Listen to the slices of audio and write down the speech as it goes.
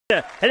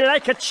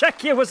Like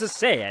Chucky was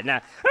saying,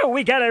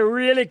 we got a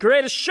really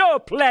great show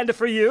planned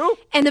for you.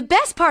 And the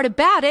best part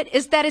about it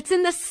is that it's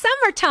in the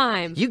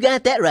summertime. You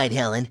got that right,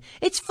 Helen.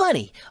 It's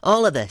funny,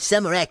 all of the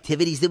summer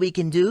activities that we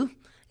can do,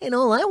 and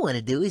all I want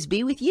to do is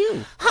be with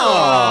you. Aww.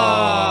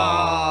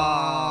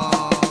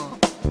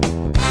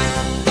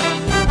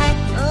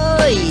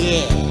 Oh,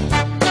 yeah.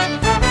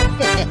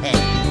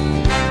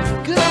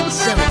 Good old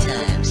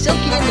summertime,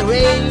 soaking in the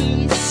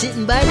rays,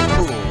 sitting by the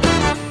pool,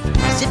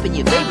 sipping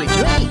your favorite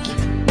drink.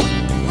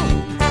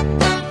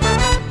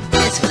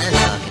 That's what I'm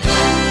talking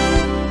about.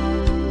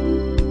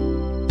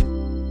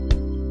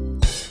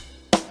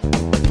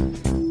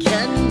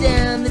 Counting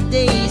down the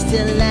days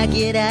till I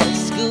get out of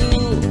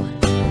school,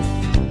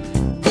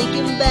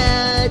 thinking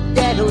about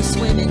that old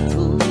swimming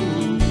pool,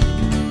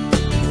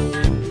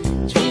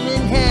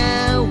 dreaming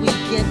how we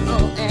can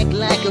all act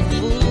like a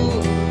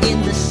fool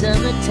in the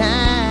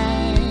summertime.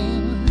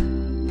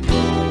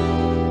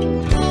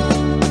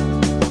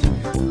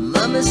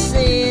 Mama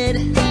said,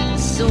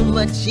 so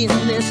much in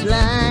this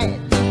life,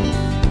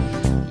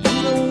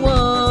 you don't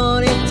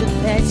want it to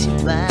pass you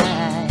by.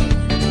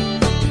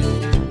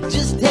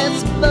 Just have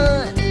some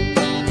fun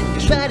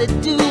and try to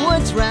do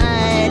what's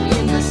right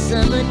in the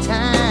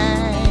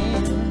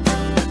summertime.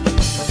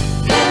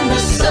 In the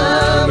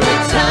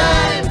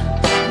summertime,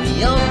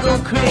 we all go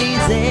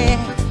crazy.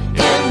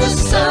 In the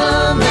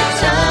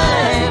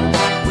summertime,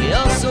 we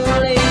all so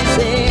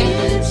lazy,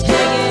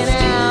 hanging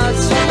out,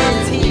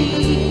 sipping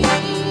tea.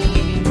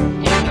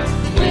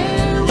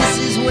 This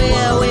is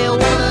where we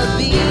wanna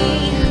be,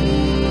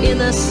 in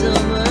the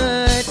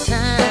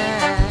summertime.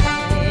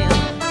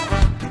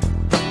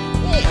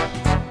 Yeah.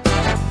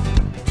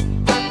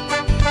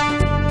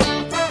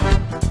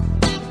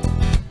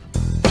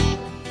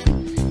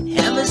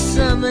 Have a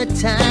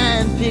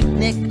summertime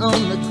picnic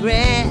on the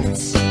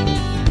grass.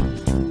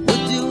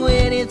 We'll do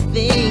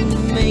anything to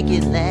make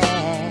it last.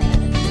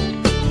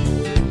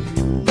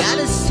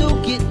 Gotta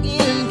soak it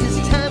in, 'cause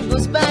time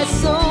goes by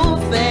so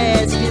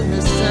fast in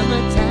the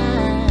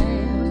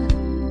summertime.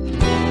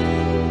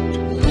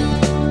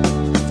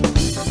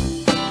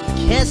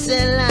 Cast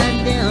that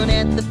line down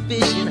at the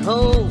fishing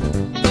hole,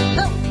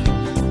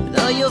 with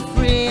all your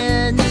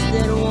friends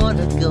that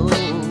wanna go.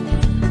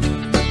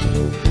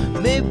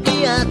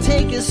 Maybe I'll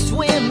take a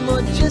swim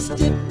or just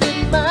dip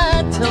in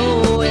my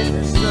toe in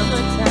the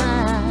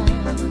summertime.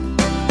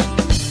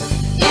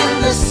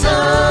 In the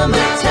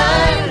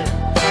summertime,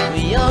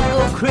 we all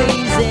go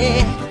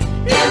crazy.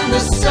 In the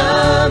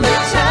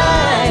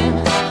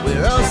summertime,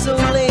 we're all so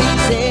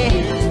lazy,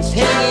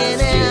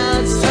 hanging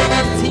out,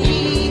 sipping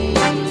tea.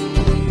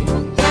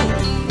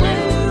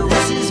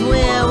 This is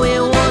where we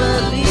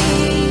wanna be,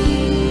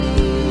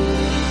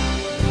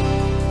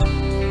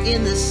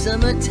 in the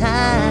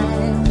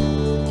summertime.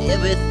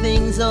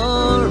 Everything's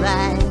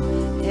alright,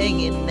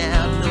 hanging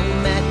out no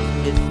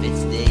matter if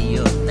it's day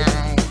or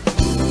night.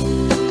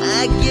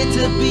 I get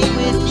to be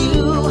with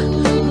you,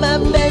 my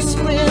best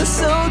friend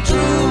so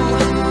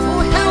true.